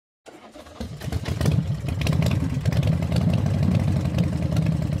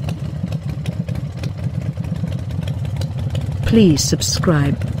Please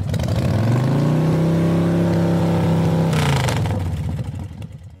subscribe.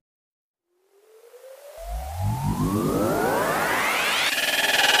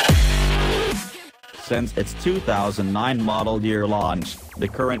 Since its 2009 model year launch, the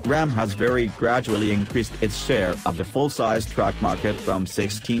current Ram has very gradually increased its share of the full-size truck market from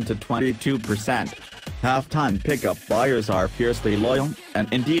 16 to 22%. Half-ton pickup buyers are fiercely loyal,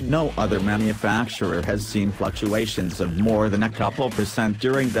 and indeed no other manufacturer has seen fluctuations of more than a couple percent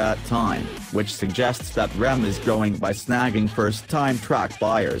during that time, which suggests that Ram is growing by snagging first-time truck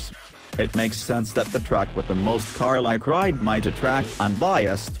buyers. It makes sense that the truck with the most car-like ride might attract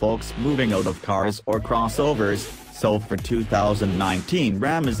unbiased folks moving out of cars or crossovers, so for 2019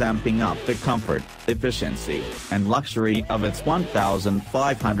 Ram is amping up the comfort, efficiency, and luxury of its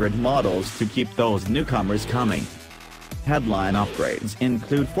 1,500 models to keep those newcomers coming. Headline upgrades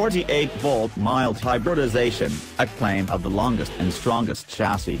include 48-volt mild hybridization, a claim of the longest and strongest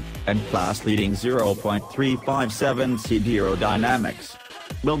chassis, and class-leading 0.357 aerodynamics.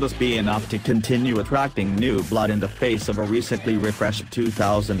 Will this be enough to continue attracting new blood in the face of a recently refreshed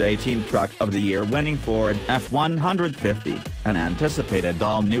 2018 Truck of the Year winning Ford F-150, an anticipated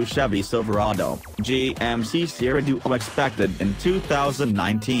all-new Chevy Silverado, GMC Sierra Duo expected in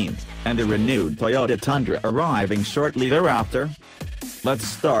 2019, and a renewed Toyota Tundra arriving shortly thereafter? Let's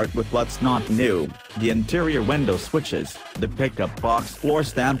start with what's not new: the interior window switches, the pickup box floor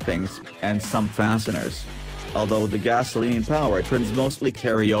stampings, and some fasteners. Although the gasoline powertrains mostly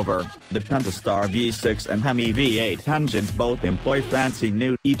carry over, the Pentastar V6 and Hemi V8 engines both employ fancy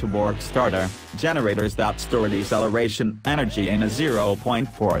new e-torque starter generators that store deceleration energy in a 0.43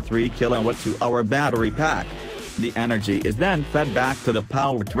 kWh battery pack. The energy is then fed back to the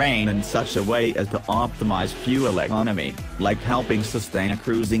powertrain in such a way as to optimize fuel economy, like helping sustain a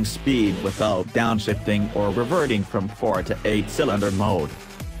cruising speed without downshifting or reverting from 4 to 8-cylinder mode.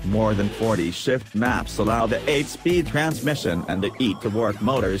 More than 40 shift maps allow the 8-speed transmission and the e-torque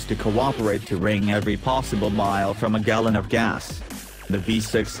motors to cooperate to wring every possible mile from a gallon of gas. The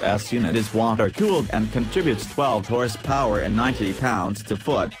V6's unit is water-cooled and contributes 12 horsepower and 90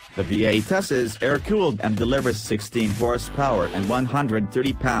 pounds-to-foot. The V8's is air-cooled and delivers 16 horsepower and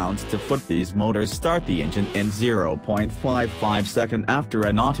 130 pounds-to-foot. These motors start the engine in 0.55 seconds after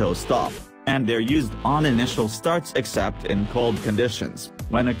an auto stop, and they're used on initial starts except in cold conditions,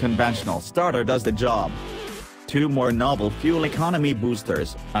 when a conventional starter does the job. Two more novel fuel economy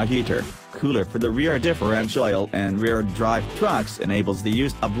boosters, a heater, cooler for the rear differential and rear drive trucks enables the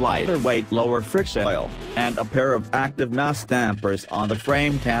use of lighter weight lower friction oil, and a pair of active mass dampers on the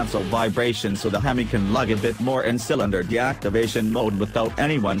frame cancel vibration so the Hemi can lug a bit more in cylinder deactivation mode without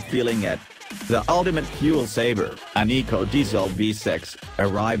anyone feeling it. The ultimate fuel saver, an ecodiesel V6,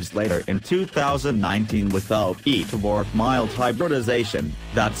 arrives later in 2019 without e-torque mild hybridization.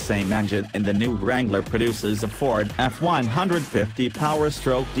 That same engine in the new Wrangler produces a Ford F-150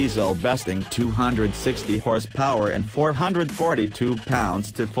 Power-Stroke diesel besting 260 horsepower and 442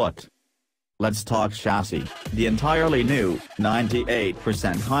 pounds-to-foot. Let's talk chassis. The entirely new,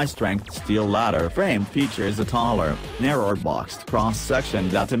 98% high-strength steel ladder frame features a taller, narrower boxed cross-section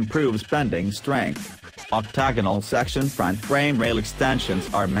that improves bending strength. Octagonal section front frame rail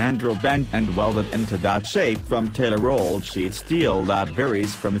extensions are mandrel bent and welded into that shape from tailor-rolled sheet steel that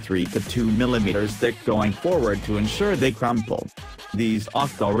varies from 3 to 2 mm thick going forward to ensure they crumple. These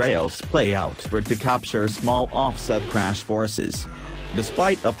octo rails play outward to capture small offset crash forces.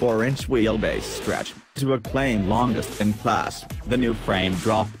 Despite a 4-inch wheelbase stretch to a claim longest in class, the new frame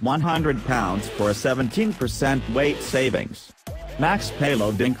dropped 100 pounds for a 17% weight savings. Max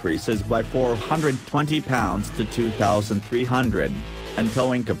payload increases by 420 pounds to 2,300, and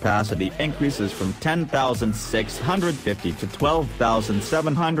towing capacity increases from 10,650 to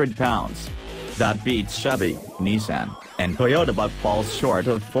 12,700 pounds. That beats Chevy, Nissan, and Toyota but falls short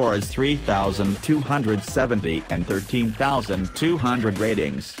of Ford's 3,270 and 13,200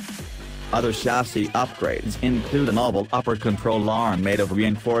 ratings. Other chassis upgrades include a novel upper control arm made of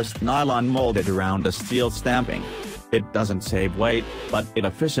reinforced nylon molded around a steel stamping. It doesn't save weight, but it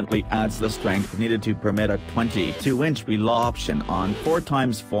efficiently adds the strength needed to permit a 22-inch wheel option on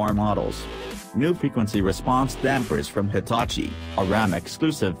 4x4 models. New frequency response dampers from Hitachi, a Ram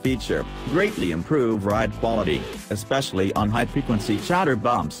exclusive feature, greatly improve ride quality, especially on high-frequency chatter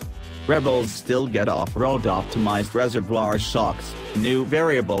bumps. Rebels still get off-road optimized reservoir shocks. New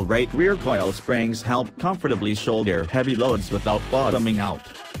variable rate rear coil springs help comfortably shoulder heavy loads without bottoming out.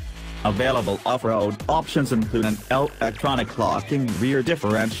 Available off-road options include an electronic locking rear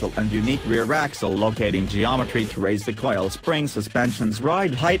differential and unique rear axle locating geometry to raise the coil spring suspension's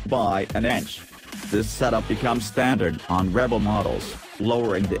ride height by an inch. This setup becomes standard on Rebel models,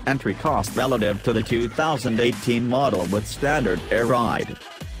 lowering the entry cost relative to the 2018 model with standard air ride.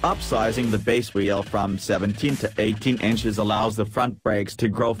 Upsizing the base wheel from 17 to 18 inches allows the front brakes to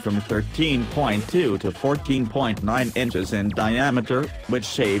grow from 13.2 to 14.9 inches in diameter, which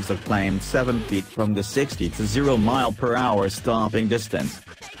shaves a claimed 7 feet from the 60 to 0 mph stopping distance.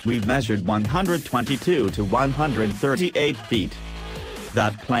 We've measured 122 to 138 feet.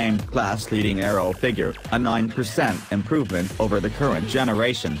 That claimed class-leading aero figure, a 9% improvement over the current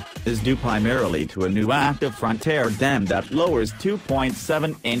generation, is due primarily to a new active front air dam that lowers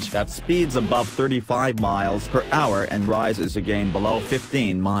 2.7-inch at speeds above 35 miles per hour and rises again below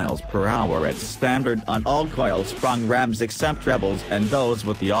 15 miles per hour at standard on all coil-sprung Rams except Rebels and those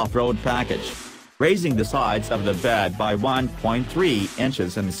with the off-road package, raising the sides of the bed by 1.3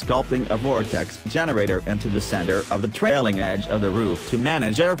 inches and sculpting a vortex generator into the center of the trailing edge of the roof to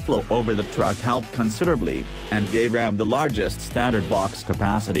manage airflow over the truck helped considerably, and gave Ram the largest standard box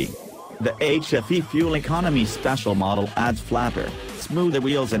capacity. The HFE Fuel Economy Special model adds flatter, smoother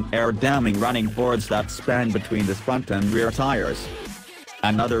wheels and air damming running boards that span between the front and rear tires.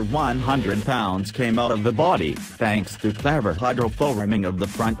 Another 100 pounds came out of the body thanks to clever hydroforming of the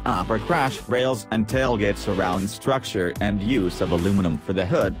front upper crash rails and tailgate surround structure and use of aluminum for the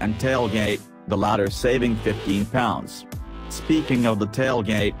hood and tailgate, the latter saving 15 pounds. Speaking of the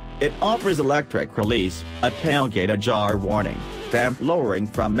tailgate, it offers electric release, a tailgate ajar warning, damp lowering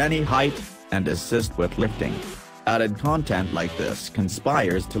from any height, and assist with lifting. Added content like this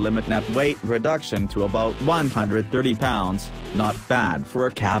conspires to limit net weight reduction to about 130 pounds, not bad for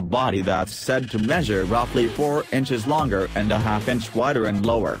a cab body that's said to measure roughly 4 inches longer and a half-inch wider and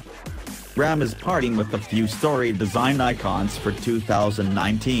lower. Ram is parting with a few storied design icons for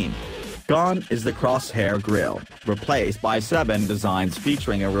 2019. Gone is the crosshair grille, replaced by 7 designs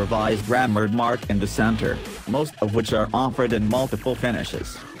featuring a revised rammered mark in the center, most of which are offered in multiple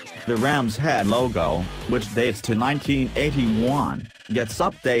finishes. The Ram's head logo, which dates to 1981, gets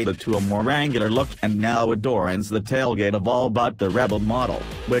updated to a more angular look and now adorns the tailgate of all but the Rebel model,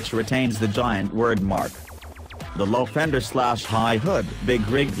 which retains the giant word mark. The low fender/high hood big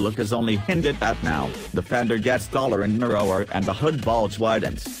rig look is only hinted at now, the fender gets taller and narrower and the hood bulge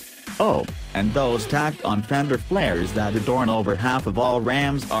widens. Oh, and those tacked-on fender flares that adorn over half of all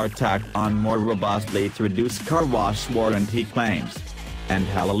Rams are tacked on more robustly to reduce car wash warranty claims. And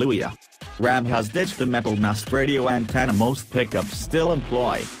hallelujah! Ram has ditched the metal mast radio antenna most pickups still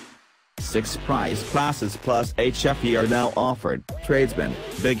employ. 6 price classes plus HFE are now offered: Tradesman,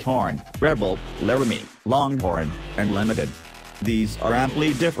 Bighorn, Rebel, Laramie, Longhorn, and Limited. These are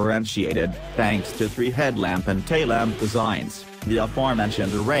amply differentiated, thanks to 3 headlamp and tail lamp designs, the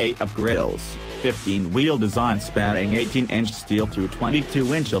aforementioned array of grills, 15-wheel design spanning 18-inch steel to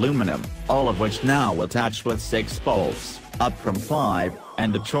 22-inch aluminum, all of which now attach with 6 bolts, up from 5,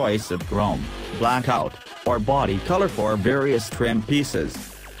 and the choice of chrome, blackout, or body color for various trim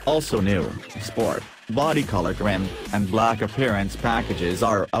pieces. Also new, sport, body color trim, and black appearance packages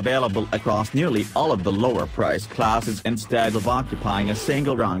are available across nearly all of the lower price classes instead of occupying a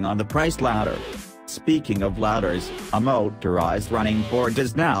single rung on the price ladder. Speaking of ladders, a motorized running board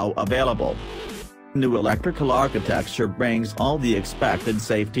is now available. New electrical architecture brings all the expected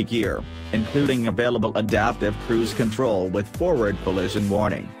safety gear, including available adaptive cruise control with forward collision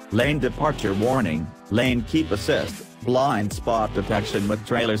warning, lane departure warning, lane keep assist, blind spot detection with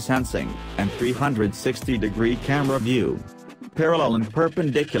trailer sensing, and 360-degree camera view. Parallel and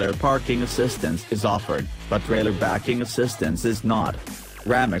perpendicular parking assistance is offered, but trailer backing assistance is not.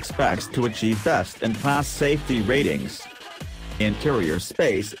 Ram expects to achieve best-in-class safety ratings. Interior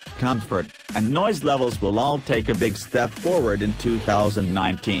space, comfort, and noise levels will all take a big step forward in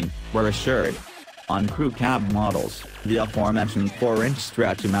 2019, we're assured. On crew cab models, the aforementioned 4-inch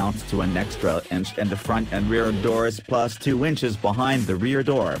stretch amounts to an extra inch in the front and rear doors plus 2 inches behind the rear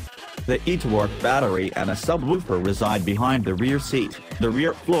door. The e-torque battery and a subwoofer reside behind the rear seat. The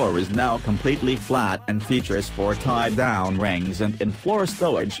rear floor is now completely flat and features 4 tie-down rings and in-floor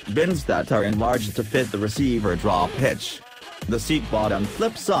stowage bins that are enlarged to fit the receiver drop hitch. The seat bottom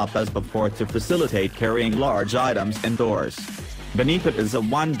flips up as before to facilitate carrying large items indoors. Beneath it is a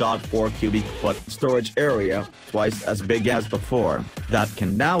 1.4 cubic foot storage area, twice as big as before, that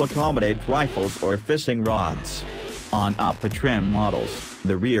can now accommodate rifles or fishing rods. On upper trim models,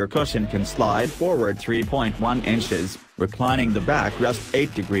 the rear cushion can slide forward 3.1 inches, reclining the backrest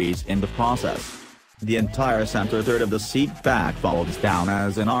 8 degrees in the process. The entire center third of the seat back folds down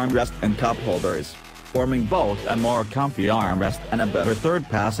as an armrest and cup holders, forming both a more comfy armrest and a better third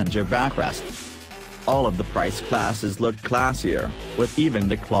passenger backrest. All of the price classes look classier, with even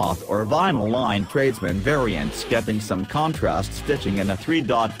the cloth or vinyl line tradesman variants getting some contrast stitching and a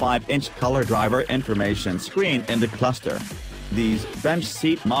 3.5-inch color driver information screen in the cluster. These bench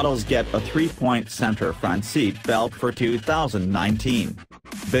seat models get a 3-point center front seat belt for 2019.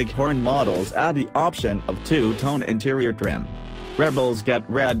 Bighorn models add the option of two-tone interior trim. Rebels get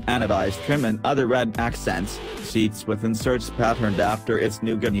red anodized trim and other red accents, seats with inserts patterned after its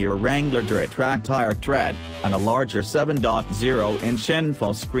new Ganier Wrangler Duratrack tire tread, and a larger 7.0-inch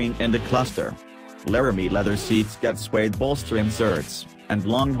info screen in the cluster. Laramie leather seats get suede bolster inserts, and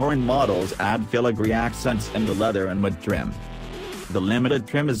Longhorn models add filigree accents in the leather and wood trim. The limited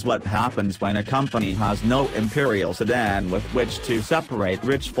trim is what happens when a company has no imperial sedan with which to separate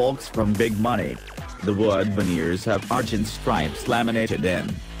rich folks from big money. The wood veneers have argent stripes laminated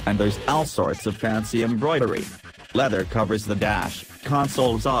in, and there's all sorts of fancy embroidery. Leather covers the dash,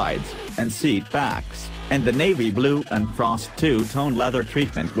 console sides, and seat backs, and the navy blue and frost two-tone leather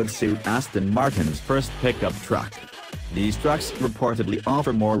treatment would suit Aston Martin's first pickup truck. These trucks reportedly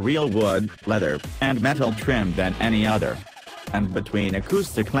offer more real wood, leather, and metal trim than any other. And between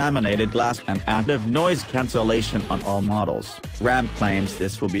acoustic laminated glass and active noise cancellation on all models, Ram claims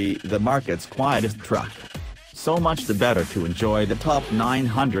this will be the market's quietest truck. So much the better to enjoy the top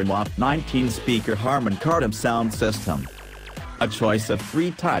 900-watt 19-speaker Harman Kardon sound system. A choice of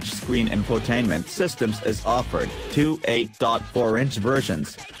 3 touchscreen infotainment systems is offered, 2 8.4-inch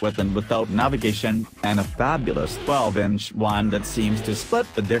versions, with and without navigation, and a fabulous 12-inch one that seems to split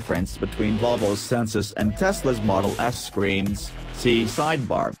the difference between Volvo's Sensus and Tesla's Model S screens. See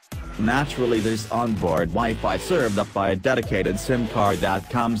sidebar. Naturally, there's onboard Wi-Fi served up by a dedicated SIM card that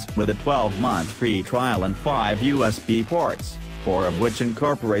comes with a 12-month free trial and 5 USB ports, 4 of which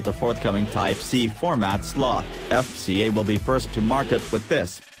incorporate the forthcoming Type-C format slot. FCA will be first to market with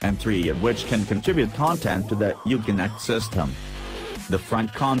this, and 3 of which can contribute content to the Uconnect system. The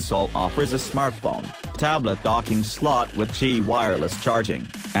front console offers a smartphone, tablet docking slot with Qi wireless charging,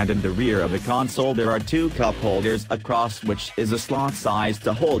 and in the rear of the console there are 2 cup holders across which is a slot size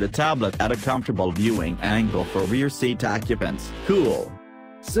to hold a tablet at a comfortable viewing angle for rear seat occupants. Cool.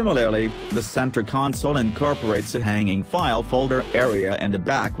 Similarly, the center console incorporates a hanging file folder area in the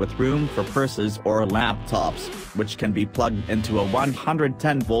back with room for purses or laptops, which can be plugged into a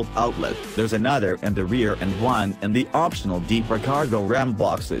 110-volt outlet. There's another in the rear and one in the optional deeper cargo RAM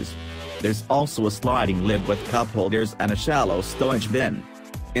boxes. There's also a sliding lid with cup holders and a shallow stowage bin.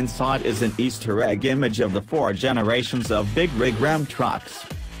 Inside is an Easter egg image of the 4 generations of big rig Ram trucks.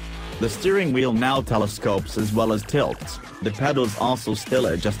 The steering wheel now telescopes as well as tilts, the pedals also still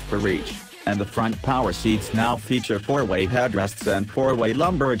adjust for reach, and the front power seats now feature 4-way headrests and 4-way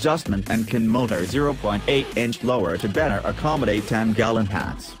lumbar adjustment and can motor 0.8-inch lower to better accommodate 10-gallon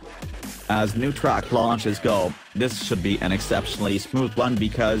hats. As new truck launches go, this should be an exceptionally smooth one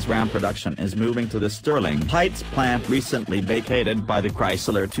because Ram production is moving to the Sterling Heights plant recently vacated by the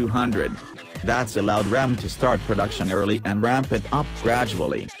Chrysler 200. That's allowed Ram to start production early and ramp it up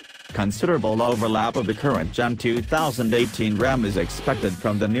gradually. Considerable overlap of the current Gen 2018 Ram is expected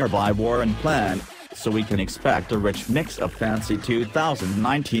from the nearby Warren plant, so we can expect a rich mix of fancy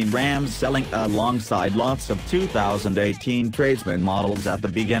 2019 Rams selling alongside lots of 2018 tradesman models at the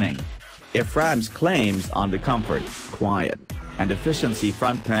beginning. If Ram's claims on the comfort, quiet, and efficiency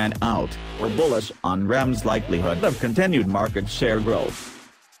front pan out, we're bullish on Ram's likelihood of continued market share growth.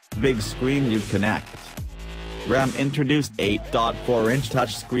 Big screen Uconnect. Ram introduced 8.4-inch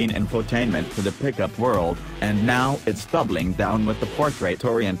touchscreen infotainment to the pickup world, and now it's doubling down with the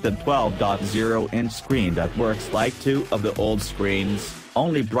portrait-oriented 12.0-inch screen that works like 2 of the old screens,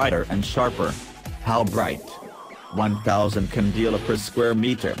 only brighter and sharper. How bright? 1,000 candela per square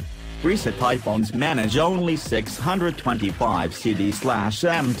meter. Recent iPhones manage only 625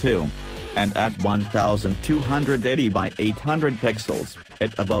 CD/M2. And at 1280 by 800 pixels,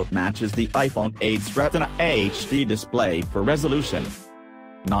 it about matches the iPhone 8's Retina HD display for resolution.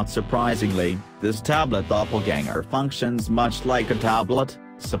 Not surprisingly, this tablet doppelganger functions much like a tablet,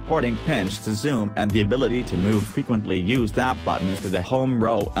 supporting pinch to zoom and the ability to move frequently used app buttons to the home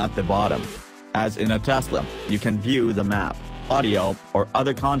row at the bottom. As in a Tesla, you can view the map, audio, or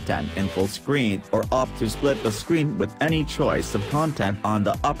other content in full screen or opt to split the screen with any choice of content on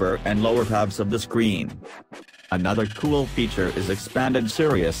the upper and lower tabs of the screen. Another cool feature is expanded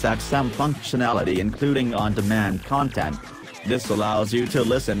SiriusXM functionality including on-demand content. This allows you to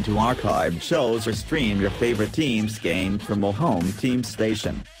listen to archived shows or stream your favorite team's game from a home team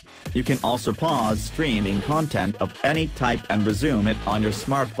station. You can also pause streaming content of any type and resume it on your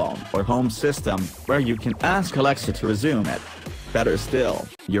smartphone or home system, where you can ask Alexa to resume it. Better still,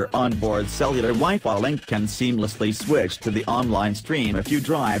 your onboard cellular Wi-Fi link can seamlessly switch to the online stream if you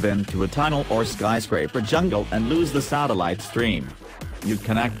drive into a tunnel or skyscraper jungle and lose the satellite stream.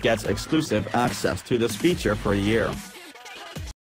 Uconnect gets exclusive access to this feature for a year.